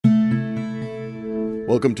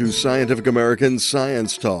Welcome to Scientific American's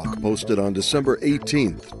Science Talk, posted on December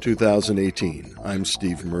 18th, 2018. I'm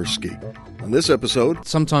Steve Mirsky. On this episode...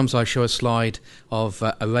 Sometimes I show a slide of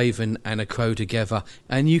a raven and a crow together,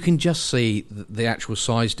 and you can just see the actual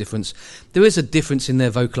size difference. There is a difference in their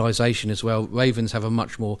vocalization as well. Ravens have a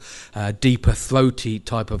much more deeper, throaty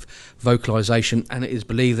type of vocalization, and it is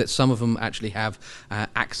believed that some of them actually have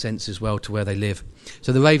accents as well to where they live.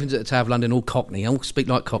 So the ravens at the Tower of London, all Cockney, all speak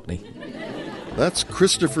like Cockney. That's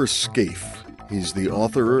Christopher Skaife. He's the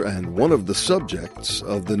author and one of the subjects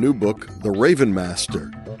of the new book, The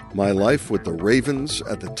Ravenmaster, My Life with the Ravens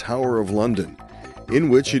at the Tower of London, in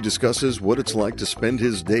which he discusses what it's like to spend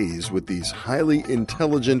his days with these highly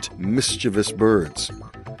intelligent, mischievous birds.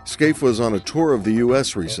 Skaife was on a tour of the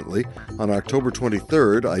U.S. recently. On October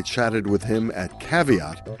 23rd, I chatted with him at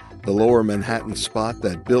Caveat, the lower Manhattan spot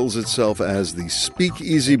that bills itself as the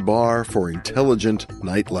speakeasy bar for intelligent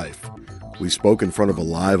nightlife. We spoke in front of a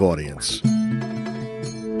live audience.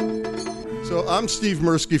 So I'm Steve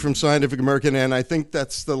Mirsky from Scientific American, and I think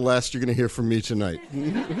that's the last you're going to hear from me tonight.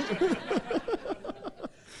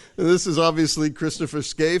 This is obviously Christopher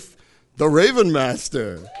Skaife, the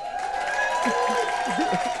Ravenmaster.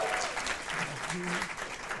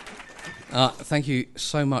 Thank you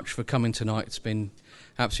so much for coming tonight. It's been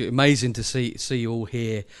absolutely amazing to see you all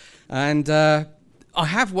here. And I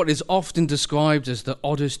have what is often described as the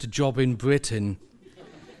oddest job in Britain.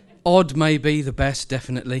 Odd may be the best,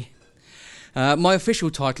 definitely. My official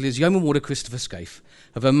title is Yeoman Warder Christopher Skaife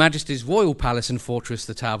of Her Majesty's Royal Palace and Fortress,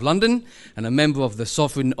 the Tower of London, and a member of the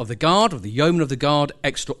Sovereign of the Guard, of the Yeoman of the Guard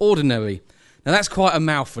Extraordinary. Now that's quite a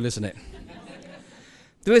mouthful, isn't it?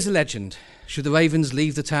 There is a legend. Should the ravens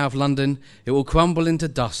leave the Tower of London, it will crumble into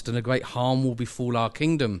dust and a great harm will befall our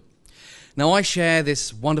kingdom. Now, I share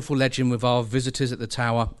this wonderful legend with our visitors at the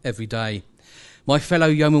Tower every day. My fellow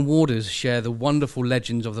yeoman warders share the wonderful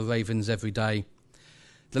legends of the ravens every day.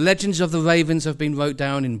 The legends of the ravens have been wrote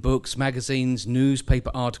down in books, magazines, newspaper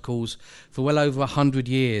articles for well over 100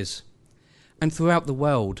 years. And throughout the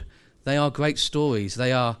world, they are great stories.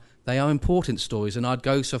 They are important stories, and I'd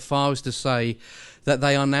go so far as to say that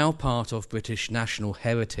they are now part of British national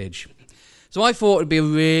heritage. So I thought it would be a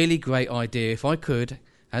really great idea if I could,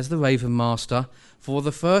 as the Ravenmaster, for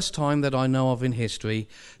the first time that I know of in history,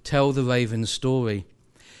 tell the Raven's story.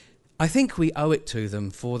 I think we owe it to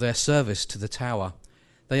them for their service to the Tower.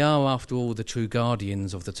 They are, after all, the true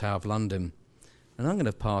guardians of the Tower of London. And I'm going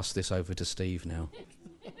to pass this over to Steve now.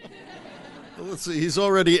 Well, let's see, he's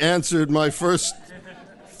already answered my first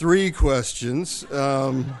 3 questions.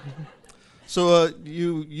 So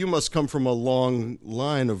you must come from a long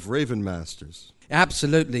line of Ravenmasters.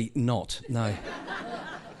 Absolutely not, no.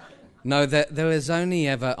 No, there is only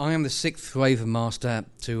ever... I am the 6th Ravenmaster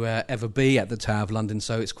to ever be at the Tower of London,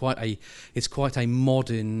 so it's quite a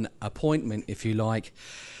modern appointment, if you like.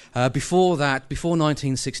 Before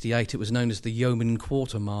 1968, it was known as the Yeoman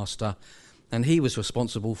Quartermaster, and he was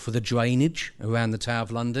responsible for the drainage around the Tower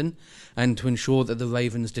of London and to ensure that the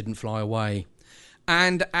ravens didn't fly away.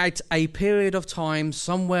 And at a period of time,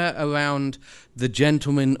 somewhere around the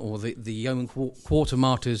gentleman or the yeoman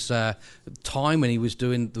quartermaster's time when he was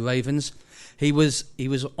doing the ravens, he was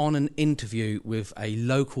on an interview with a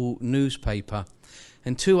local newspaper,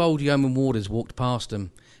 and 2 old yeoman warders walked past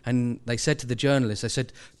him, and they said to the journalist, they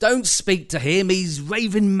said, "Don't speak to him, he's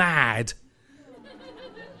raving mad."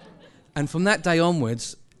 And from that day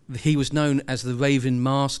onwards, he was known as the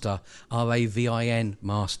Ravenmaster, R-A-V-I-N,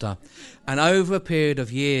 Master. And over a period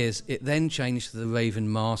of years, it then changed to the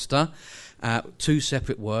Ravenmaster, 2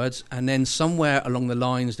 separate words, and then somewhere along the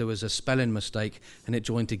lines there was a spelling mistake and it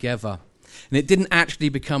joined together. And it didn't actually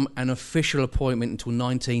become an official appointment until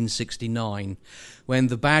 1969, when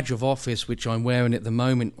the badge of office, which I'm wearing at the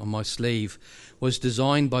moment on my sleeve, was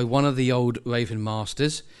designed by one of the old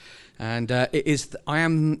Ravenmasters. And I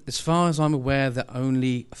am, as far as I'm aware, the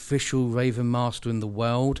only official Ravenmaster in the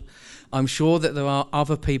world. I'm sure that there are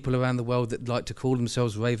other people around the world that like to call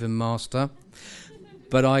themselves Ravenmaster,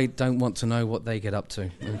 but I don't want to know what they get up to.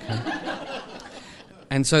 Okay.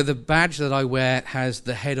 And so the badge that I wear has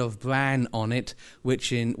the head of Bran on it,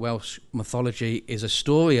 which in Welsh mythology is a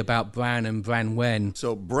story about Bran and Branwen.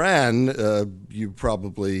 So Bran, you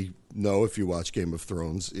probably know if you watch Game of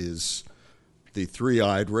Thrones, is the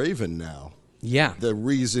 3-eyed raven now. Yeah. The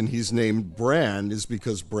reason he's named Bran is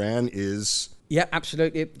because Bran is... Yeah,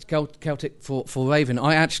 absolutely. It's Celtic for raven.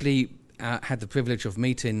 I actually had the privilege of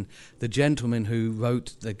meeting the gentleman who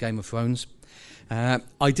wrote the Game of Thrones.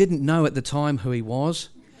 I didn't know at the time who he was,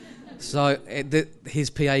 So his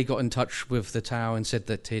PA got in touch with the Tower and said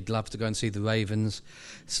that he'd love to go and see the Ravens.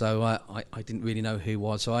 So I didn't really know who he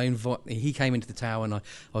was. So he came into the Tower, and I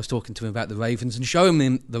was talking to him about the Ravens and showing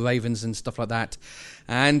him the Ravens and stuff like that.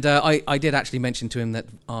 And I did actually mention to him that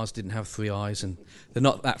ours didn't have 3 eyes, and they're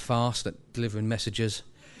not that fast at delivering messages.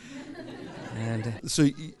 And so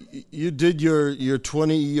you did your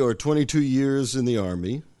 20 or 22 years in the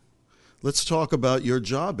Army. Let's talk about your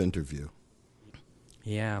job interview.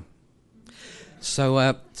 Yeah.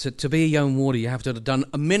 So to be a yeoman warder, you have to have done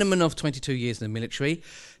a minimum of 22 years in the military.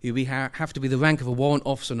 You have to be the rank of a warrant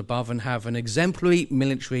officer and above and have an exemplary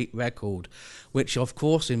military record, which, of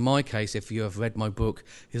course, in my case, if you have read my book,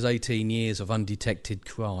 is 18 years of undetected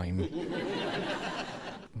crime.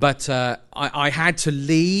 But I had to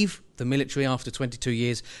leave the military after 22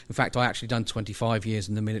 years. In fact, I actually done 25 years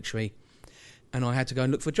in the military, and I had to go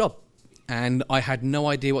and look for a job. And I had no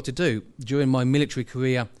idea what to do. During my military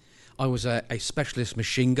career, I was a specialist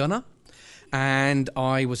machine gunner, and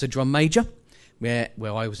I was a drum major, where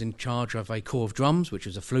I was in charge of a corps of drums, which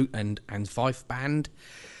was a flute and fife band.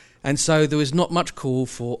 And so there was not much call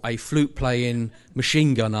for a flute-playing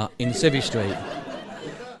machine gunner in Civvy Street.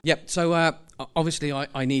 Yep, so obviously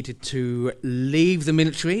I needed to leave the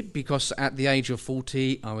military because at the age of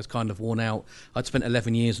 40 I was kind of worn out. I'd spent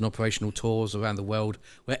 11 years on operational tours around the world,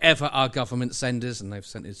 wherever our government send us, and they've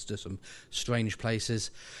sent us to some strange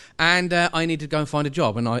places. And I needed to go and find a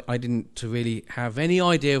job, and I didn't really have any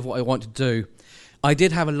idea of what I wanted to do. I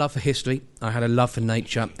did have a love for history. I had a love for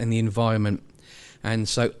nature and the environment. And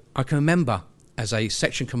so I can remember as a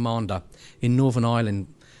section commander in Northern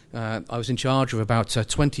Ireland, I was in charge of about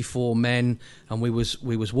 24 men, and we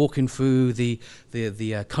was walking through the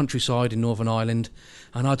countryside in Northern Ireland,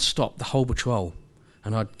 and I'd stop the whole patrol,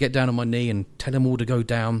 and I'd get down on my knee and tell them all to go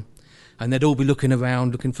down, and they'd all be looking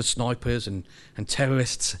around, looking for snipers and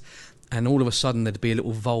terrorists, and all of a sudden there'd be a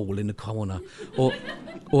little vole in the corner, or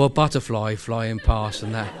a butterfly flying past,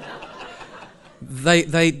 and that.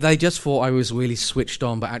 They just thought I was really switched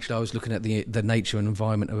on, but actually I was looking at the nature and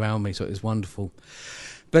environment around me, so it was wonderful.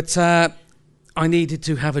 But I needed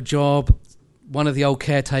to have a job. One of the old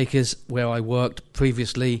caretakers where I worked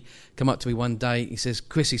previously come up to me one day. He says,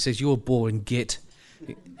 "Chris," he says, "you're a boring git."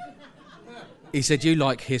 He said, "You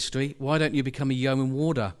like history. Why don't you become a yeoman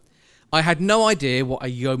warder?" I had no idea what a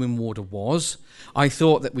yeoman warder was. I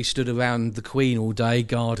thought that we stood around the Queen all day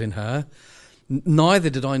guarding her. Neither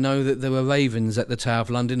did I know that there were ravens at the Tower of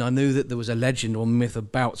London. I knew that there was a legend or myth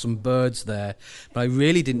about some birds there, but I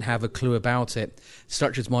really didn't have a clue about it,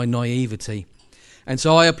 such as my naivety. And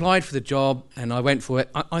so I applied for the job, and I went for it.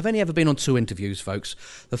 I've only ever been on 2 interviews, folks.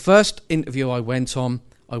 The first interview I went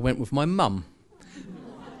with my mum.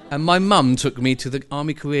 And my mum took me to the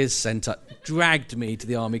Army Careers Centre, dragged me to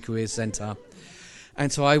the Army Careers Centre.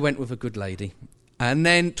 And so I went with a good lady. And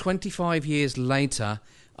then 25 years later,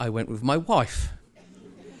 I went with my wife.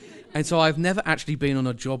 And so I've never actually been on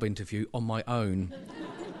a job interview on my own.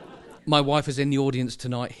 My wife is in the audience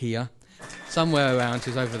tonight here. Somewhere around,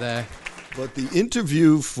 she's over there. But the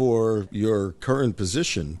interview for your current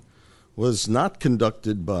position was not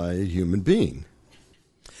conducted by a human being.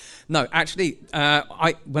 No, actually,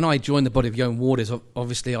 when I joined the body of Yeoman Warders,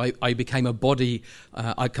 obviously I became a body.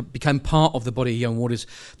 I became part of the body of Yeoman Warders.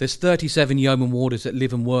 There's 37 Yeoman Warders that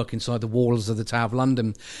live and work inside the walls of the Tower of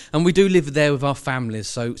London, and we do live there with our families.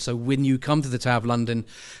 So when you come to the Tower of London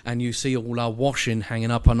and you see all our washing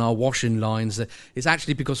hanging up on our washing lines, it's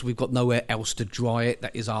actually because we've got nowhere else to dry it.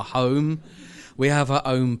 That is our home. We have our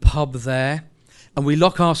own pub there. And we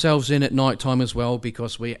lock ourselves in at night time as well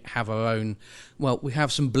because we have our own, we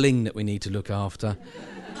have some bling that we need to look after.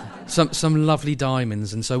 some lovely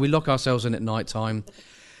diamonds, and so we lock ourselves in at night time.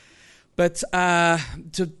 But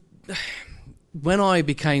when I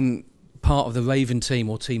became part of the Raven team,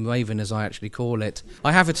 or Team Raven as I actually call it,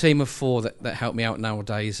 I have a team of 4 that help me out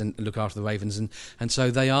nowadays and look after the Ravens, and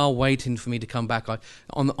so they are waiting for me to come back.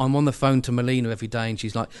 I'm on the phone to Melina every day, and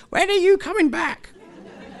she's like, "When are you coming back?"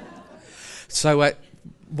 So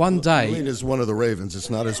one day... Melina's one of the Ravens, it's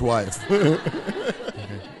not his wife.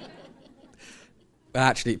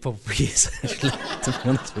 Actually, it probably is, actually, to be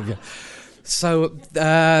honest with you. So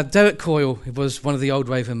Derek Coyle was one of the old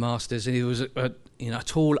Ravenmasters, and he was a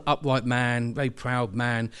tall, upright man, very proud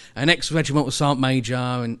man, an ex-regimental sergeant major,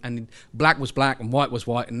 and black was black and white was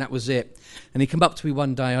white, and that was it. And he came up to me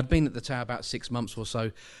one day, I'd been at the Tower about 6 months or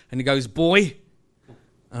so, and he goes, "Boy,"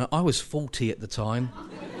 I was 40 at the time.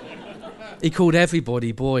 He called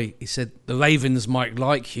everybody boy. He said, "The Ravens might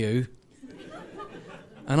like you."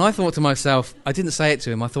 And I thought to myself, I didn't say it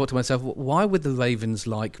to him, I thought to myself, why would the Ravens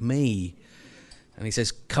like me? And he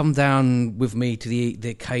says, come down with me to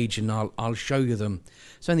the cage and I'll show you them.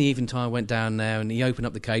 So in the evening time I went down there and he opened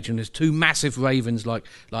up the cage and there's two massive ravens like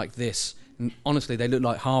this. And honestly, they looked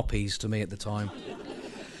like harpies to me at the time.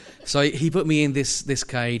 So he put me in this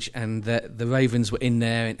cage and the ravens were in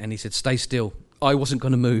there and he said, stay still. I wasn't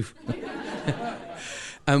going to move.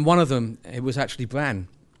 And one of them, it was actually Bran,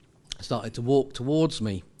 started to walk towards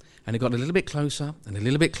me. And it got a little bit closer and a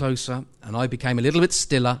little bit closer and I became a little bit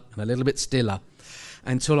stiller and a little bit stiller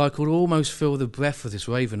until I could almost feel the breath of this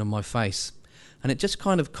raven on my face. And it just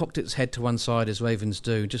kind of cocked its head to one side as ravens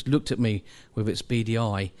do, just looked at me with its beady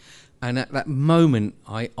eye. And at that moment,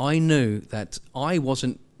 I knew that I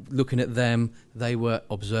wasn't looking at them, they were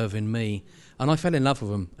observing me. And I fell in love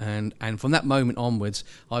with them. And from that moment onwards,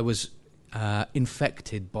 I was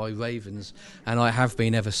infected by ravens, and I have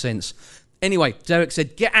been ever since. Anyway, Derek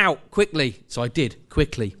said, get out, quickly. So I did,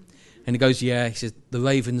 quickly. And he goes, yeah, he says, the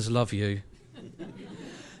ravens love you.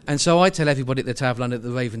 And so I tell everybody at the Tower of London that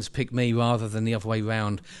the ravens picked me rather than the other way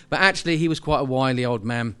round. But actually, he was quite a wily old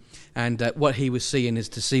man. And what he was seeing is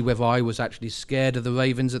to see whether I was actually scared of the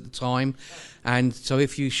ravens at the time. And so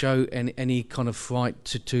if you show any kind of fright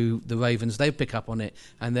to the ravens, they pick up on it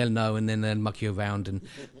and they'll know and then they'll muck you around.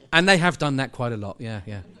 And they have done that quite a lot, yeah.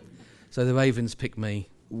 So the ravens pick me.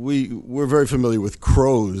 We're very familiar with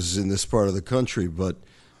crows in this part of the country, but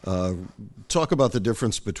talk about the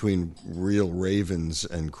difference between real ravens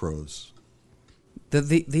and crows.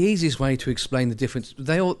 The easiest way to explain the difference,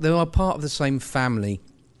 they are part of the same family,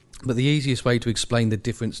 but the easiest way to explain the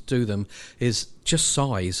difference to them is just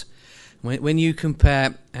size. When you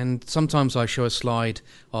compare, and sometimes I show a slide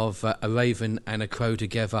of a raven and a crow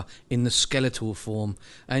together in the skeletal form,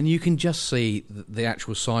 and you can just see the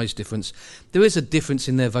actual size difference. There is a difference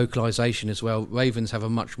in their vocalisation as well. Ravens have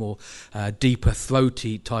a much more deeper,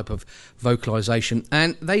 throaty type of vocalisation,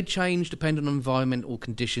 and they change depending on environmental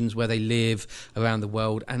conditions where they live around the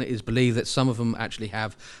world, and it is believed that some of them actually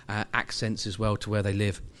have accents as well to where they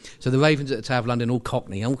live. So the ravens at the Tower of London, all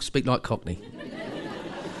Cockney, all speak like Cockney.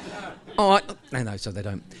 No, so they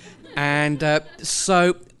don't. And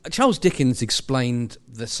so Charles Dickens explained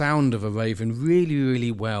the sound of a raven really,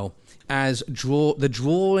 really well as the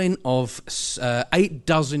drawing of 8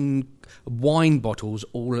 dozen wine bottles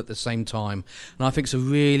all at the same time. And I think it's a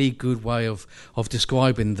really good way of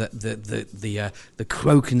describing the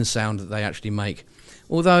croaking sound that they actually make.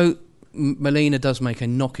 Although Melina does make a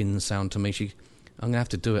knocking sound to me. I'm going to have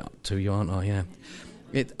to do it to you, aren't I? Yeah.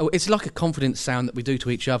 It's like a confidence sound that we do to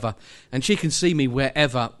each other, and she can see me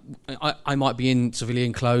wherever. I might be in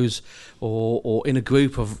civilian clothes or in a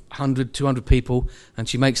group of 100, 200 people, and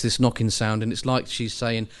she makes this knocking sound, and it's like she's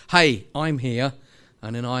saying, hey, I'm here,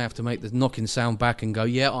 and then I have to make the knocking sound back and go,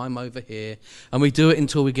 yeah, I'm over here, and we do it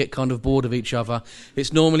until we get kind of bored of each other.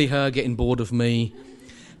 It's normally her getting bored of me,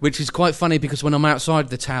 which is quite funny because when I'm outside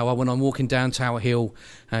the tower, when I'm walking down Tower Hill,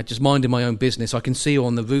 just minding my own business, I can see her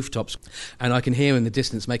on the rooftops and I can hear in the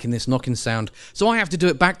distance making this knocking sound. So I have to do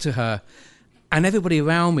it back to her. And everybody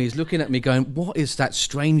around me is looking at me going, what is that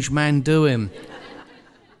strange man doing?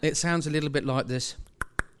 It sounds a little bit like this.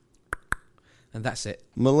 And that's it.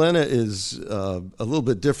 Melina is a little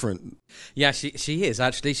bit different. Yeah, she is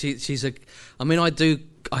actually.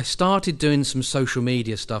 I started doing some social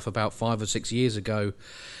media stuff about 5 or 6 years ago,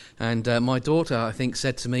 and my daughter, I think,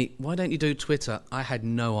 said to me, why don't you do Twitter? I had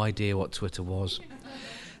no idea what Twitter was.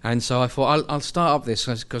 And so I thought, I'll start up this,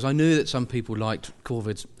 because I knew that some people liked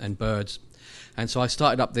corvids and birds. And so I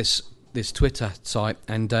started up this Twitter site,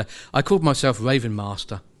 and I called myself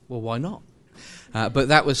Ravenmaster. Well, why not? But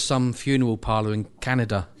that was some funeral parlour in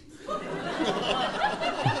Canada.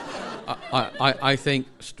 I think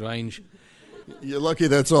strange. You're lucky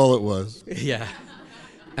that's all it was. Yeah.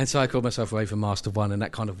 And so I called myself Ravenmaster 1, and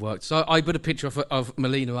that kind of worked. So I put a picture of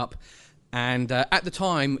Melina up, and at the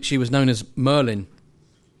time she was known as Merlin.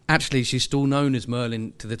 Actually, she's still known as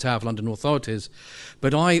Merlin to the Tower of London authorities.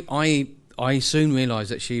 But I soon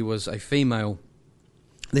realised that she was a female.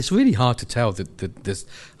 It's really hard to tell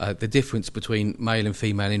the difference between male and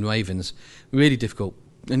female in ravens. Really difficult.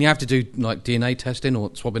 And you have to do like DNA testing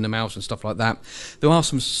or swabbing the mouse and stuff like that. There are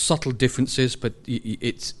some subtle differences, but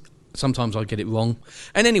it's sometimes I get it wrong.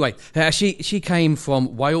 And anyway, she came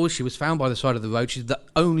from Wales. She was found by the side of the road. She's the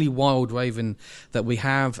only wild raven that we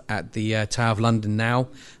have at the Tower of London now.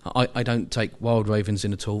 I don't take wild ravens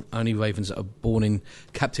in at all. Only ravens that are born in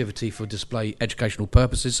captivity for display educational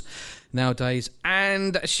purposes nowadays.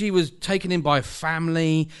 And she was taken in by a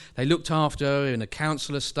family. They looked after her in a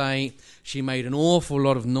council estate. She made an awful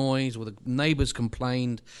lot of noise, or the neighbours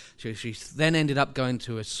complained. She then ended up going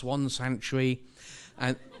to a swan sanctuary.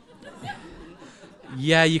 And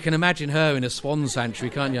Yeah, you can imagine her in a swan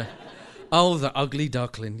sanctuary, can't you? Oh, the ugly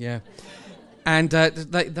duckling, yeah. And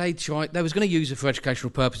they tried. They was going to use her for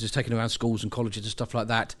educational purposes, taking her around schools and colleges and stuff like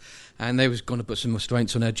that. And they was going to put some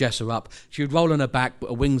restraints on her, dress her up. She would roll on her back, put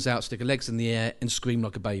her wings out, stick her legs in the air, and scream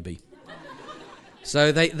like a baby.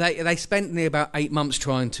 So they spent nearly about 8 months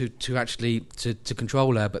trying to actually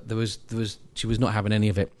control her, but she was not having any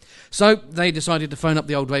of it. So they decided to phone up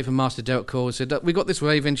the old Ravenmaster Derek Cole and said, "We got this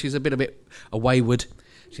Raven. She's a bit wayward.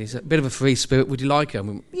 She's a bit of a free spirit. Would you like her?" And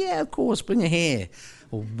we went, "Yeah, of course. Bring her here."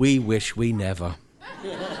 Well, we wish we never.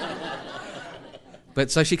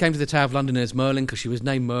 But so she came to the Tower of London as Merlin because she was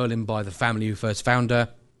named Merlin by the family who first found her.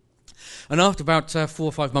 And after about 4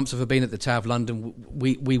 or 5 months of her being at the Tower of London,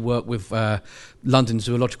 we work with London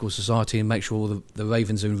Zoological Society and make sure all the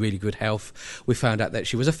ravens are in really good health. We found out that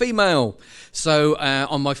she was a female. So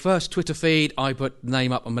on my first Twitter feed, I put the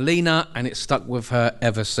name up on Melina, and it's stuck with her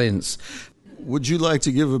ever since. Would you like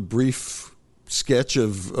to give a brief sketch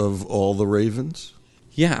of all the ravens?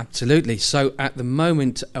 Yeah, absolutely. So at the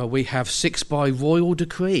moment, we have 6 by royal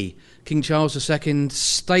decree. King Charles II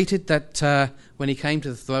stated that when he came to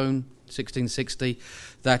the throne, 1660,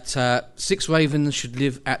 that 6 ravens should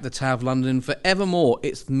live at the Tower of London forevermore.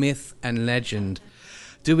 It's myth and legend.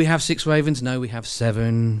 Do we have 6 ravens? No, we have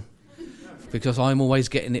 7. Because I'm always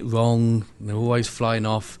getting it wrong. They're always flying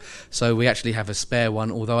off. So we actually have a spare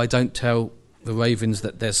one, although I don't tell the ravens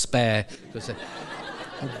that they're spare, because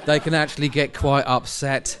they can actually get quite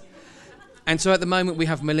upset. And so at the moment we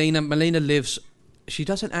have Melina. Melina lives... She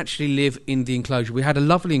doesn't actually live in the enclosure. We had a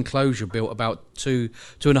lovely enclosure built about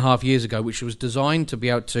 2.5 years ago, which was designed to be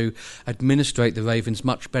able to administrate the ravens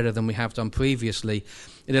much better than we have done previously.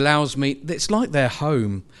 It allows me... It's like their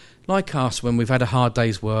home. Like us, when we've had a hard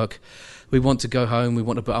day's work, we want to go home, we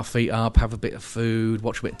want to put our feet up, have a bit of food,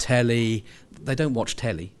 watch a bit of telly. They don't watch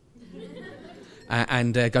telly.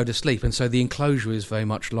 And go to sleep. And so the enclosure is very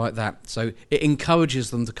much like that. So it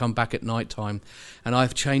encourages them to come back at night time. And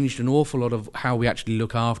I've changed an awful lot of how we actually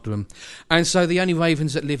look after them. And so the only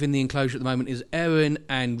ravens that live in the enclosure at the moment is Erin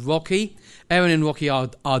and Rocky. Erin and Rocky are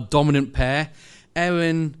our dominant pair.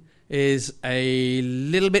 Erin is a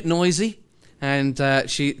little bit noisy. And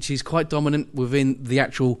she's quite dominant within the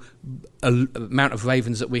actual amount of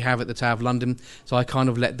ravens that we have at the Tower of London. So I kind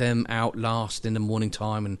of let them out last in the morning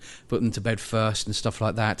time and put them to bed first and stuff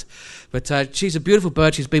like that. But she's a beautiful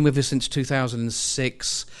bird. She's been with us since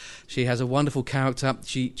 2006. She has a wonderful character.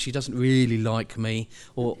 She doesn't really like me,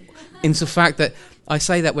 or in the fact that I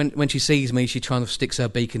say that when she sees me, she kind of sticks her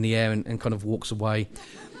beak in the air and kind of walks away.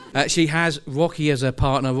 She has Rocky as her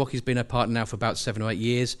partner. Rocky's been her partner now for about 7 or 8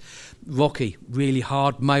 years. Rocky, really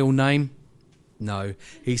hard male name? No.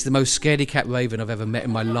 He's the most scaredy cat raven I've ever met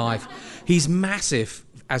in my life. He's massive,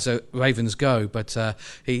 as ravens go, but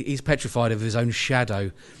he's petrified of his own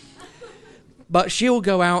shadow. But she'll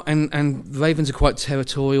go out, and ravens are quite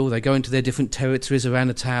territorial. They go into their different territories around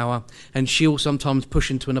the tower, and she'll sometimes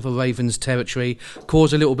push into another raven's territory,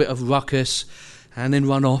 cause a little bit of ruckus, and then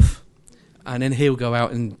run off. And then he'll go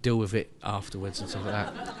out and deal with it afterwards and stuff like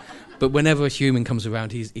that. But whenever a human comes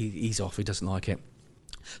around, he's off. He doesn't like it.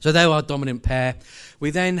 So they're our dominant pair. We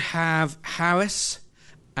then have Harris,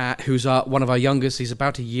 who's one of our youngest. He's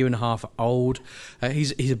about 1.5 years old.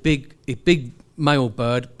 He's a big male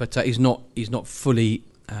bird, but he's not fully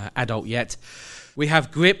adult yet. We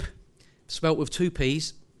have Grip, spelt with 2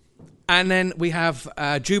 P's. And then we have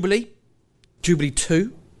Jubilee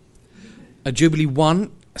 2, Jubilee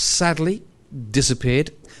 1, sadly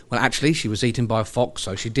disappeared. Well, actually, she was eaten by a fox,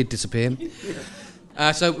 so she did disappear.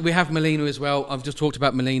 So we have Melina as well. I've just talked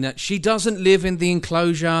about Melina. She doesn't live in the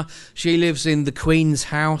enclosure. She lives in the Queen's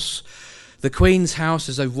house. The Queen's house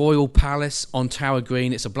is a royal palace on Tower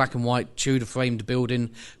Green. It's a black and white Tudor-framed building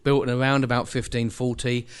built in around about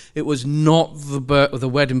 1540. It was not the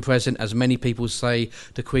wedding present, as many people say,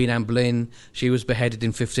 to Queen Anne Boleyn. She was beheaded in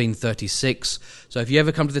 1536. So if you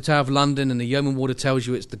ever come to the Tower of London and the yeoman warder tells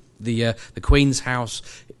you it's the Queen's house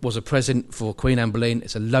was a present for Queen Anne Boleyn,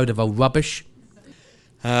 it's a load of old rubbish.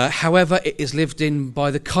 However, it is lived in by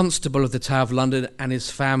the Constable of the Tower of London and his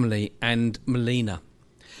family, and Melina.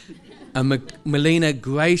 And Melina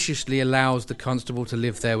graciously allows the constable to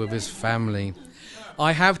live there with his family.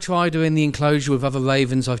 I have tried her in the enclosure with other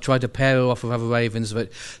ravens. I've tried to pair her off with other ravens,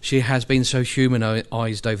 but she has been so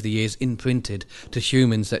humanised over the years, imprinted to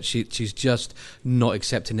humans, that she's just not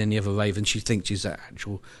accepting any other ravens. She thinks she's an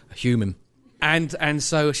actual human. And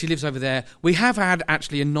so she lives over there. We have had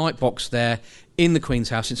actually a night box there in the Queen's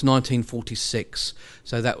house since 1946.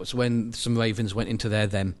 So that was when some ravens went into there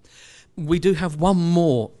then. We do have one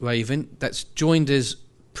more raven that's joined us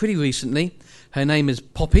pretty recently. Her name is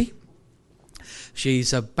Poppy.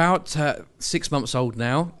 She's about 6 months old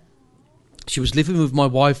now. She was living with my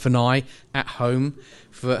wife and I at home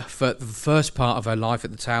for the first part of her life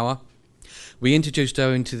at the Tower. We introduced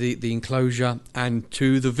her into the enclosure and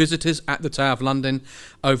to the visitors at the Tower of London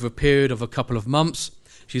over a period of a couple of months.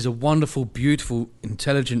 She's a wonderful, beautiful,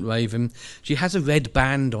 intelligent raven. She has a red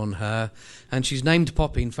band on her, and she's named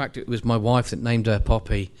Poppy. In fact, it was my wife that named her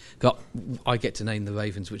Poppy. I get to name the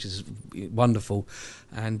ravens, which is wonderful.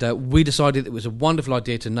 And we decided it was a wonderful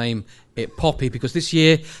idea to name it Poppy because this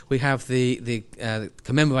year we have the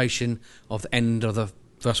commemoration of the end of the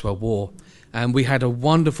First World War. And we had a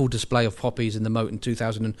wonderful display of poppies in the moat in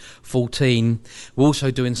 2014. We're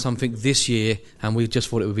also doing something this year, and we just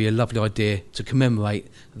thought it would be a lovely idea to commemorate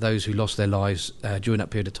those who lost their lives during that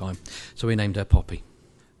period of time. So we named her Poppy.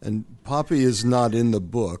 And Poppy is not in the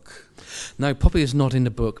book. No, Poppy is not in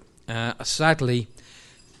the book. Sadly,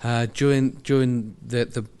 during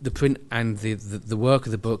the print and the work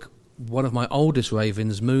of the book, one of my oldest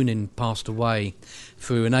ravens, Moonin, passed away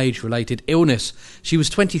through an age-related illness. She was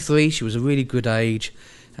 23, she was a really good age,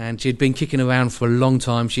 and she had been kicking around for a long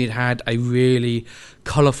time. She had had a really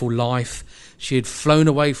colourful life. She had flown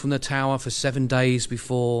away from the Tower for 7 days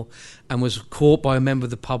before and was caught by a member of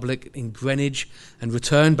the public in Greenwich and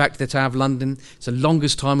returned back to the Tower of London. It's the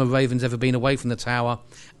longest time a raven's ever been away from the Tower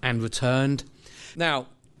and returned. Now,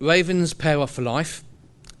 ravens pair off for life,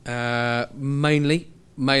 mainly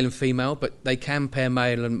male and female, but they can pair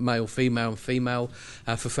male, female and female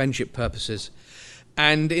for friendship purposes.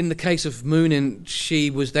 And in the case of Moonin,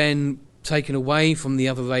 she was then taken away from the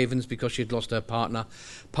other ravens because she had lost her partner,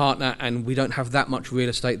 and we don't have that much real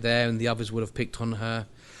estate there, and the others would have picked on her.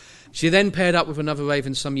 She then paired up with another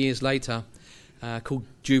raven some years later called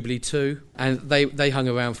Jubilee 2, and they hung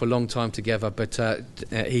around for a long time together, but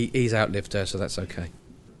he's outlived her, so that's okay.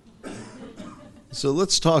 So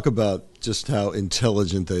let's talk about just how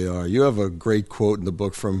intelligent they are. You have a great quote in the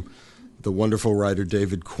book from the wonderful writer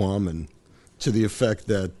David Quammen to the effect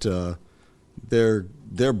that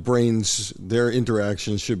their brains, their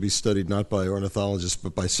interactions should be studied not by ornithologists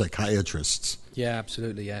but by psychiatrists. Yeah,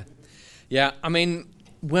 absolutely, yeah. Yeah, I mean,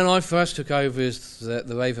 when I first took over as the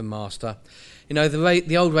Ravenmaster, you know,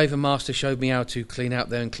 the old Ravenmaster showed me how to clean out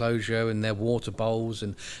their enclosure and their water bowls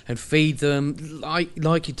and feed them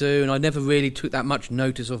like you do, and I never really took that much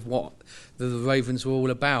notice of what the ravens were all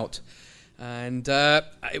about. And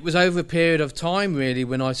it was over a period of time, really,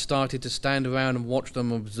 when I started to stand around and watch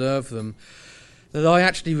them, observe them, that I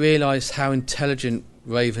actually realised how intelligent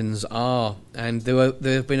ravens are. And there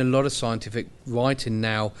have been a lot of scientific writing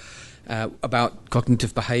now about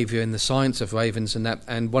cognitive behaviour and the science of ravens and that.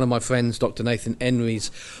 And one of my friends, Dr. Nathan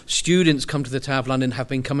Henry's students come to the Tower of London, have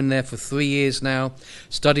been coming there for 3 years now,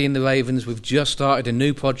 studying the ravens. We've just started a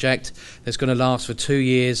new project that's going to last for 2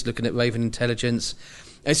 years, looking at raven intelligence.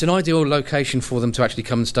 It's an ideal location for them to actually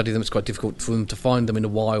come and study them. It's quite difficult for them to find them in the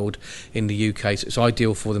wild in the UK, so it's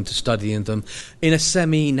ideal for them to study them in a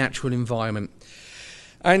semi-natural environment.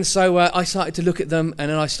 And so I started to look at them,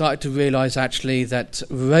 and then I started to realise actually that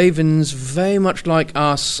ravens, very much like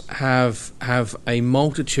us, have a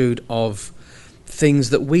multitude of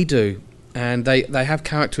things that we do, and they have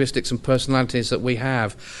characteristics and personalities that we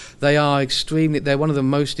have. They're one of the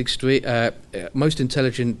most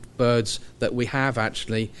intelligent birds that we have,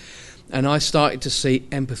 actually. And I started to see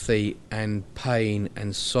empathy and pain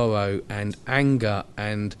and sorrow and anger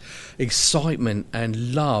and excitement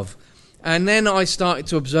and love. And then I started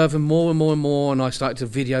to observe them more and more and more, and I started to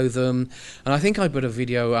video them. And I think I put a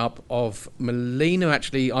video up of Melina.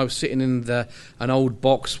 Actually, I was sitting in an old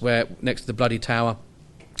box next to the bloody tower,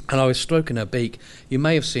 and I was stroking her beak. You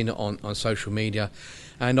may have seen it on social media.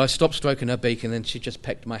 And I stopped stroking her beak, and then she just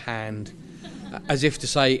pecked my hand, as if to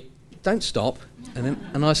say, "Don't stop."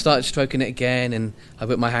 And I started stroking it again, and I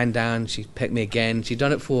put my hand down. She pecked me again. She'd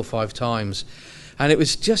done it 4 or 5 times. And it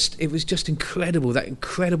was just incredible, that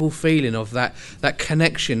incredible feeling of that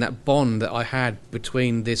connection, that bond that I had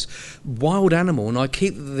between this wild animal. And I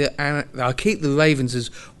keep the ravens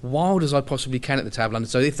as wild as I possibly can at the Tower of London.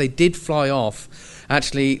 So if they did fly off,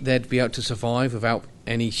 actually they'd be able to survive without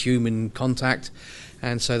any human contact.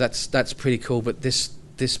 And so that's pretty cool. But this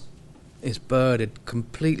bird had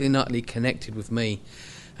completely and utterly connected with me.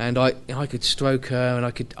 And I could stroke her, and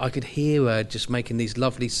I could hear her just making these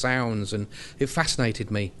lovely sounds, and it fascinated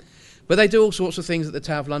me. But they do all sorts of things at the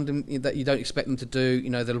Tower of London that you don't expect them to do. You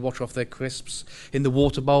know, they'll wash off their crisps in the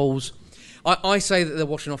water bowls. I say that they're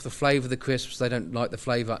washing off the flavour of the crisps. They don't like the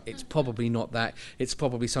flavour. It's probably not that. It's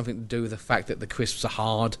probably something to do with the fact that the crisps are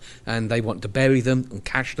hard, and they want to bury them and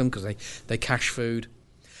cache them because they cache food.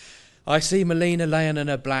 I see Melina laying on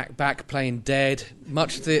her back playing dead,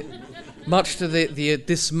 much to much to the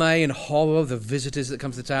dismay and horror of the visitors that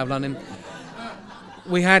come to the Tower of London.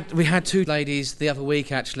 We had two ladies the other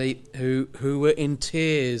week actually who were in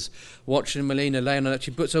tears watching Melina laying on it.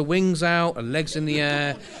 She puts her wings out, her legs in the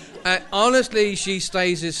air. Honestly, she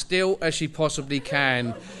stays as still as she possibly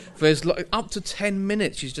can for up to 10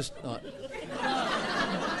 minutes. She's just like...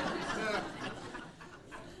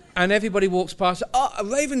 And everybody walks past,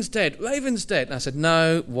 Raven's dead. And I said,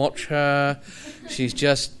 no, watch her. She's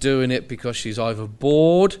just doing it because she's either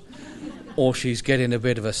bored or she's getting a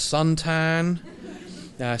bit of a suntan.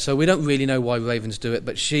 So we don't really know why ravens do it,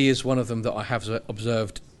 but she is one of them that I have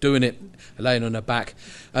observed doing it, laying on her back.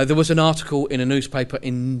 There was an article in a newspaper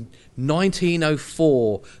in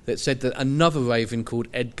 1904 that said that another raven called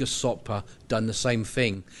Edgar Sopper done the same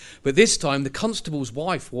thing. But this time the constable's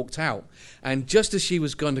wife walked out, and just as she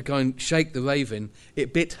was going to go and shake the raven,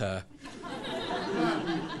 it bit her.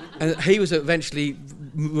 And he was eventually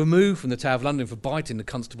removed from the Tower of London for biting the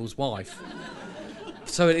constable's wife.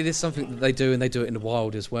 So it is something that they do, and they do it in the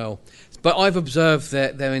wild as well. But I've observed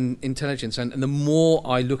their intelligence, and the more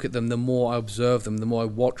I look at them, the more I observe them, the more I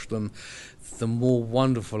watch them, the more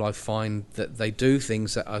wonderful I find that they do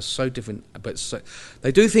things that are so different.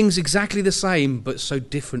 They do things exactly the same, but so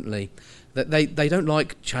differently. That they don't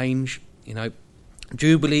like change. You know,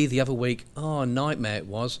 Jubilee the other week, a nightmare it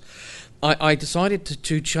was. I decided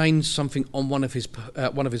to change something on one of his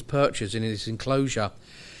perches in his enclosure.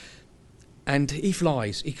 And he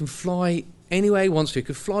flies. He can fly anywhere he wants to. He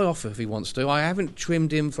could fly off if he wants to. I haven't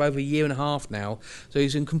trimmed him for over a year and a half now, so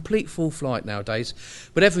he's in complete full flight nowadays.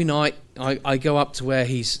 But every night I go up to where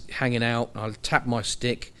he's hanging out. I'll tap my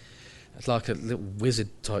stick. It's like a little wizard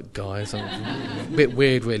type guy. A bit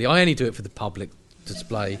weird, really. I only do it for the public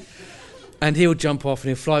display. And he'll jump off and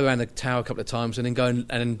he'll fly around the tower a couple of times and then go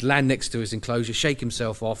and land next to his enclosure, shake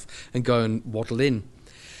himself off and go and waddle in.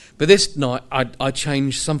 But this night, I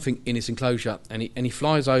changed something in his enclosure, and he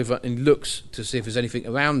flies over and looks to see if there's anything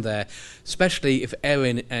around there, especially if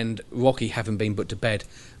Erin and Rocky haven't been put to bed.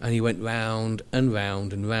 And he went round and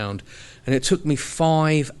round and round. And it took me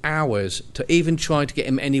 5 hours to even try to get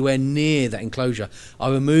him anywhere near that enclosure.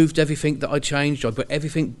 I removed everything that I changed, I put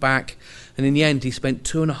everything back, and in the end he spent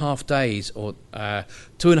 2.5 days, or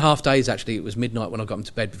 2.5 days actually, it was midnight when I got him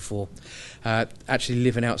to bed before, actually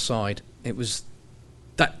living outside. It was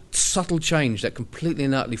that subtle change that completely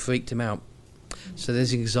and utterly freaked him out. So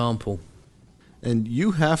there's an example. And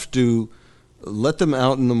you have to let them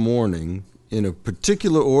out in the morning in a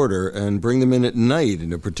particular order and bring them in at night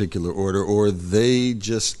in a particular order, or they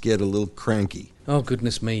just get a little cranky. Oh,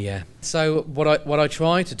 goodness me, yeah. So what I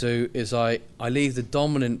try to do is I leave the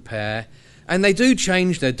dominant pair, and they do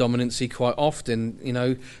change their dominancy quite often, you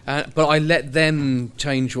know, but I let them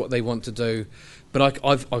change what they want to do. But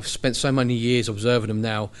I've spent so many years observing them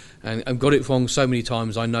now, and I've got it wrong so many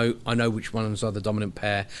times. I know which ones are the dominant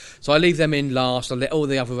pair. So I leave them in last. I let all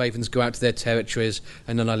the other ravens go out to their territories,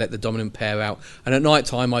 and then I let the dominant pair out. And at night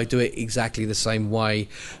time, I do it exactly the same way,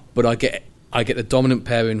 but I get the dominant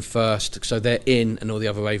pair in first, so they're in, and all the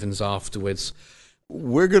other ravens afterwards.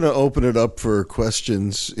 We're going to open it up for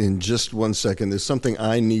questions in just 1 second. There's something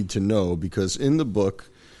I need to know, because in the book,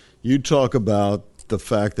 you talk about the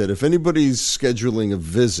fact that if anybody's scheduling a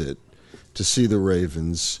visit to see the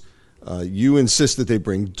ravens, you insist that they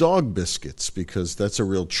bring dog biscuits because that's a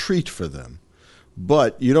real treat for them.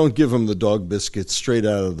 But you don't give them the dog biscuits straight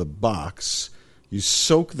out of the box. You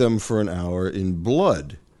soak them for an hour in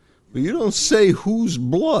blood. But you don't say whose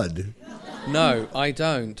blood. No, I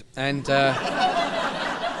don't. And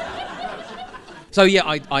so, yeah,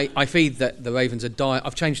 I feed the ravens a diet.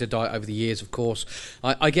 I've changed their diet over the years, of course.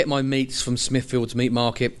 I get my meats from Smithfield's Meat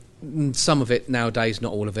Market. Some of it nowadays,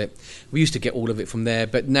 not all of it. We used to get all of it from there,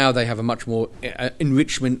 but now they have a much more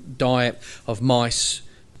enrichment diet of mice,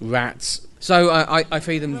 rats. So I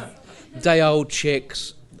feed them day-old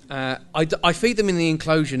chicks. I feed them in the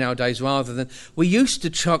enclosure nowadays rather than... We used to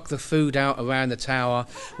chuck the food out around the tower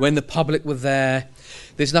when the public were there.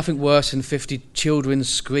 There's nothing worse than 50 children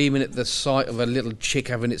screaming at the sight of a little chick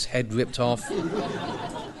having its head ripped off.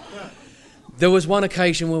 There was one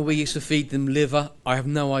occasion where we used to feed them liver. I have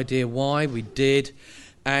no idea why, we did.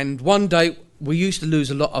 And one day we used to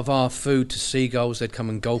lose a lot of our food to seagulls. They'd come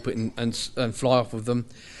and gulp it and fly off with them.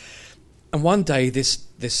 And one day this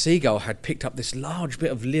seagull had picked up this large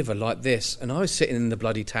bit of liver like this, and I was sitting in the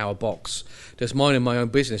bloody tower box, just minding my own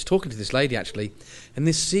business, talking to this lady actually, and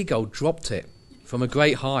this seagull dropped it from a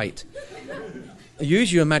great height.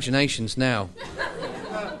 Use your imaginations now,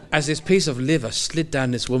 as this piece of liver slid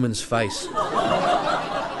down this woman's face.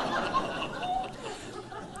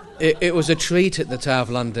 It was a treat at the Tower of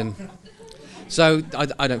London. So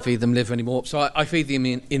I don't feed them liver anymore. So I feed them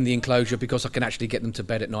in the enclosure because I can actually get them to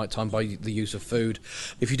bed at night time by the use of food.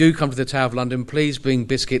 If you do come to the Tower of London, please bring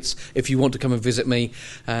biscuits if you want to come and visit me.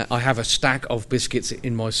 I have a stack of biscuits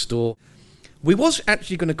in my store. We was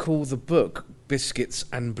actually going to call the book Biscuits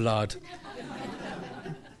and Blood.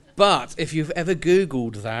 But if you've ever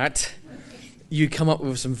Googled that, you come up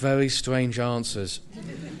with some very strange answers.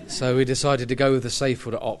 So we decided to go with the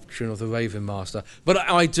safer option of the Ravenmaster. But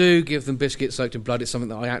I do give them biscuits soaked in blood. It's something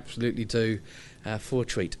that I absolutely do for a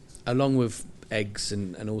treat, along with eggs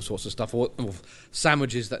and all sorts of stuff, or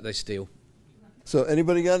sandwiches that they steal. So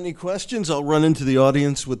anybody got any questions? I'll run into the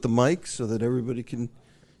audience with the mic so that everybody can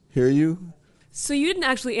hear you. So you didn't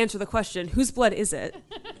actually answer the question. Whose blood is it?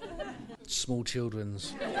 Small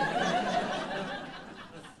children's.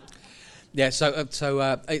 Yeah, so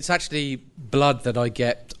it's actually blood that I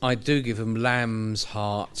get. I do give them lamb's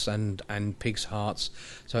hearts and pig's hearts,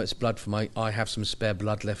 so it's blood from I have some spare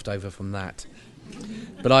blood left over from that.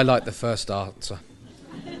 But I like the first answer.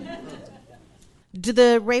 Do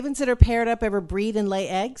the ravens that are paired up ever breed and lay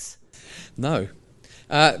eggs? No.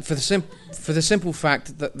 For the simple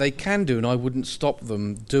fact that they can do, and I wouldn't stop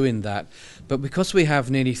them doing that. But because we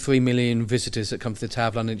have nearly 3 million visitors that come to the Tower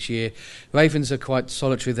of London each year, ravens are quite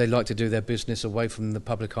solitary. They like to do their business away from the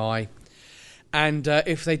public eye. And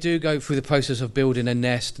if they do go through the process of building a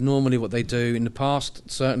nest, normally what they do in the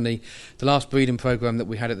past, certainly the last breeding programme that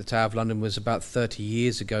we had at the Tower of London was about 30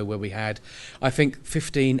 years ago, where we had, I think,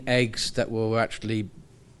 15 eggs that were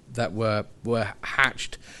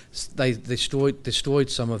hatched. They destroyed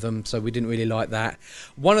some of them, so we didn't really like that.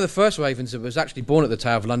 One of the first ravens that was actually born at the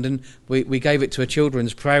Tower of London, we gave it to a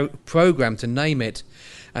children's programme to name it,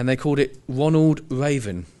 and they called it Ronald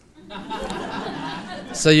Raven.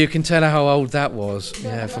 So you can tell how old that was,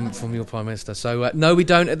 yeah, from your Prime Minister. So no, we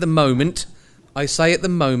don't at the moment. I say at the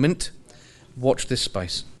moment, watch this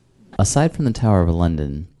space. Aside from the Tower of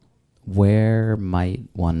London, where might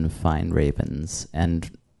one find ravens?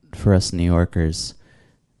 And for us New Yorkers,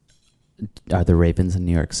 are there ravens in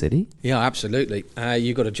New York City? Yeah, absolutely.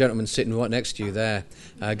 You've got a gentleman sitting right next to you there,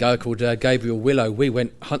 a guy called Gabriel Willow. We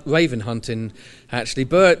went raven hunting, actually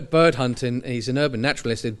bird hunting. He's an urban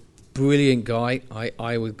naturalist, a brilliant guy.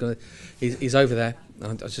 He's over there.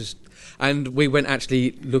 And we went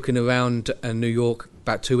actually looking around New York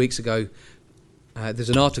about 2 weeks ago. There's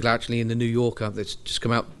an article actually in the New Yorker that's just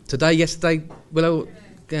come out yesterday. Willow,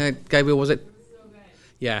 Gabriel, was it?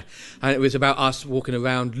 Yeah, and it was about us walking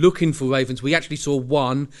around looking for ravens. We actually saw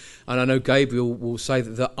one, and I know Gabriel will say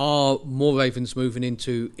that there are more ravens moving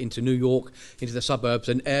into New York, into the suburbs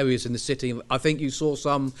and areas in the city. I think you saw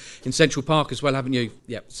some in Central Park as well, haven't you?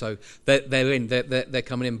 Yeah, so they're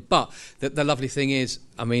coming in. But the lovely thing is,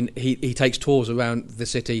 I mean, he takes tours around the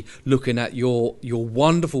city looking at your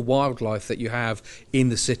wonderful wildlife that you have in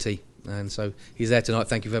the city. And so he's there tonight.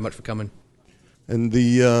 Thank you very much for coming. And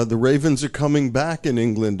the ravens are coming back in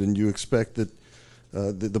England, and you expect that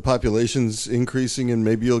the population's increasing, and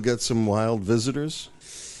maybe you'll get some wild visitors?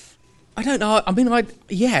 I don't know. I mean,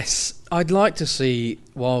 I'd like to see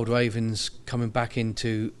wild ravens coming back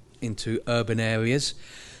into urban areas.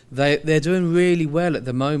 They're doing really well at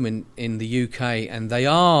the moment in the UK, and they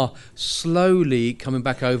are slowly coming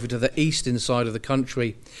back over to the eastern side of the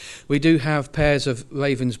country. We do have pairs of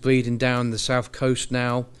ravens breeding down the south coast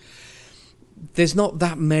now. There's not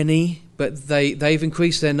that many, but they've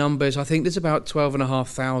increased their numbers. I think there's about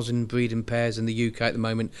 12,500 breeding pairs in the UK at the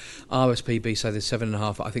moment. RSPB say there's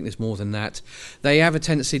 7,500. I think there's more than that. They have a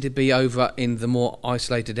tendency to be over in the more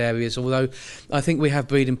isolated areas, although I think we have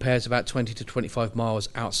breeding pairs about 20 to 25 miles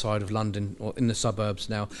outside of London or in the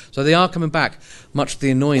suburbs now. So they are coming back, much to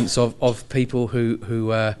the annoyance of people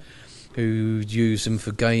who use them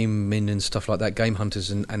for gaming and stuff like that, game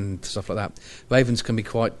hunters and stuff like that. Ravens can be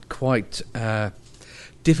quite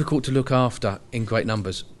difficult to look after in great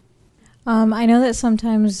numbers. I know that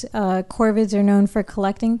sometimes corvids are known for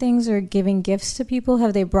collecting things or giving gifts to people.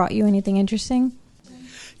 Have they brought you anything interesting?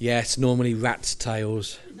 Yes, normally rats'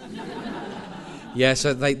 tails. Yeah,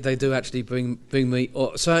 so they do actually bring me,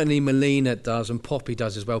 or certainly Melina does, and Poppy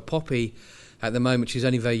does as well. Poppy, at the moment, she's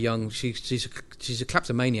only very young. She's a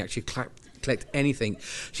kleptomaniac. She collect anything.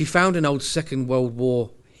 She found an old Second World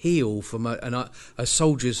War heel from a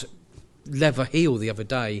soldier's leather heel the other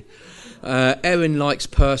day. Erin likes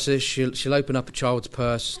purses. She'll open up a child's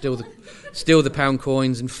purse, steal the pound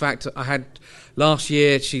coins. In fact, I had last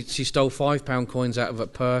year she stole £5 coins out of a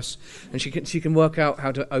purse, and she can work out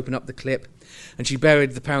how to open up the clip. And she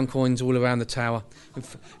buried the pound coins all around the tower.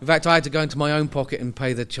 In fact, I had to go into my own pocket and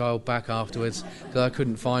pay the child back afterwards because I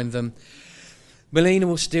couldn't find them. Melina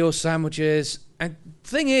will steal sandwiches. And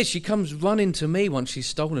thing is, she comes running to me once she's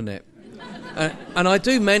stolen it. And I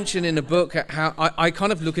do mention in the book how I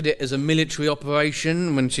kind of look at it as a military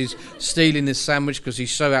operation when she's stealing this sandwich, because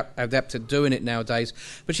she's so adept at doing it nowadays.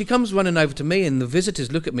 But she comes running over to me, and the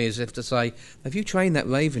visitors look at me as if to say, have you trained that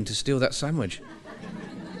raven to steal that sandwich?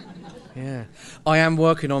 Yeah. I am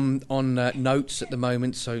working on notes at the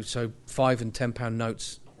moment, so £5 and £10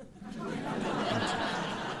 notes.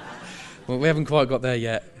 Well, we haven't quite got there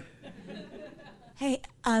yet. Hey,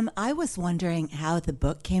 I was wondering how the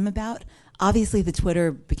book came about. Obviously, the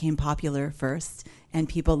Twitter became popular first, and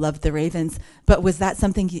people loved the Ravens. But was that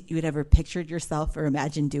something you had ever pictured yourself or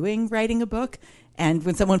imagined doing, writing a book? And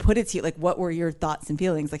when someone put it to you, like, what were your thoughts and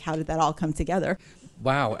feelings? Like, how did that all come together?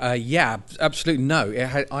 Wow. Yeah, absolutely no.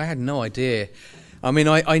 I had no idea. I mean,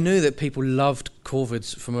 I knew that people loved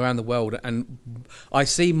corvids from around the world, and I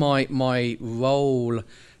see my role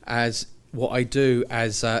as what I do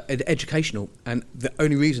as educational, and the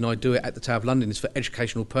only reason I do it at the Tower of London is for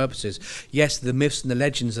educational purposes. Yes, the myths and the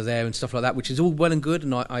legends are there and stuff like that, which is all well and good,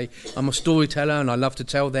 and I'm a storyteller and I love to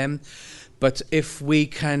tell them. But if we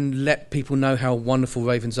can let people know how wonderful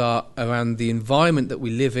ravens are around the environment that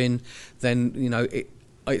we live in, then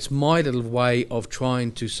it's my little way of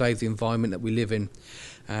trying to save the environment that we live in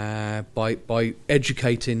by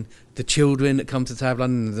educating the children that come to the Tower of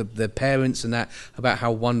London, the parents and that, about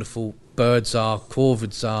how wonderful birds are,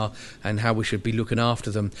 corvids are, and how we should be looking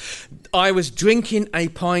after them. I was drinking a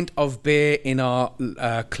pint of beer in our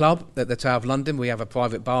club at the Tower of London. We have a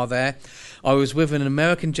private bar there. I was with an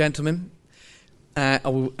American gentleman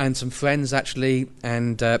and some friends, actually,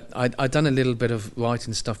 and I'd done a little bit of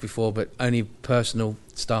writing stuff before, but only personal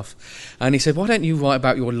stuff. And he said, why don't you write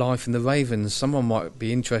about your life in the Ravens? Someone might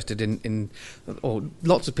be interested in or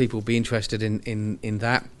lots of people will be interested in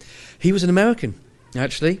that. He was an American,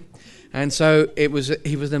 actually. And so he was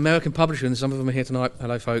an American publisher, and some of them are here tonight.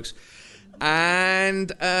 Hello, folks.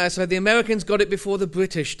 And so the Americans got it before the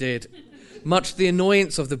British did, much to the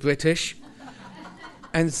annoyance of the British.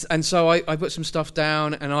 And so I put some stuff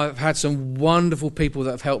down, and I've had some wonderful people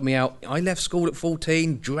that have helped me out. I left school at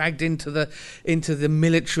 14, dragged into the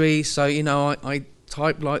military, so I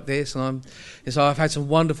type like this, and so I've had some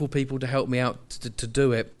wonderful people to help me out to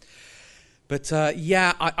do it. But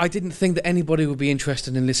I didn't think that anybody would be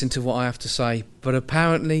interested in listening to what I have to say, but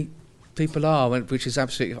apparently people are, which is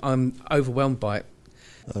absolutely, I'm overwhelmed by it.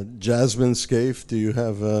 Jasmine Skaife, do you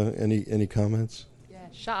have any comments? Yeah,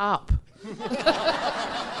 shut up.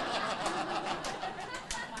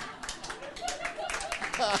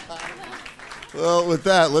 Well, with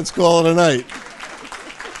that, let's call it a night.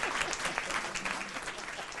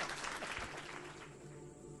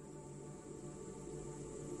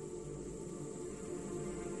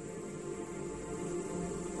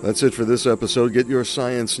 That's it for this episode. Get your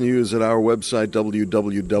science news at our website,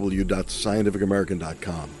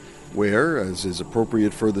 www.scientificamerican.com, where, as is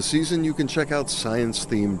appropriate for the season, you can check out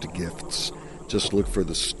science-themed gifts. Just look for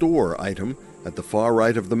the store item at the far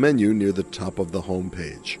right of the menu near the top of the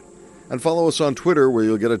homepage. And follow us on Twitter, where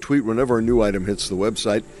you'll get a tweet whenever a new item hits the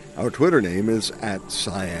website. Our Twitter name is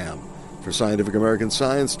 @SciAm. For Scientific American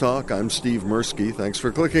Science Talk, I'm Steve Mirsky. Thanks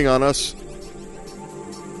for clicking on us.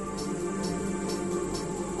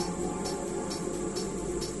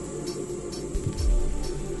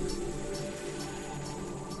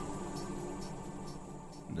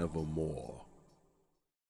 Nevermore.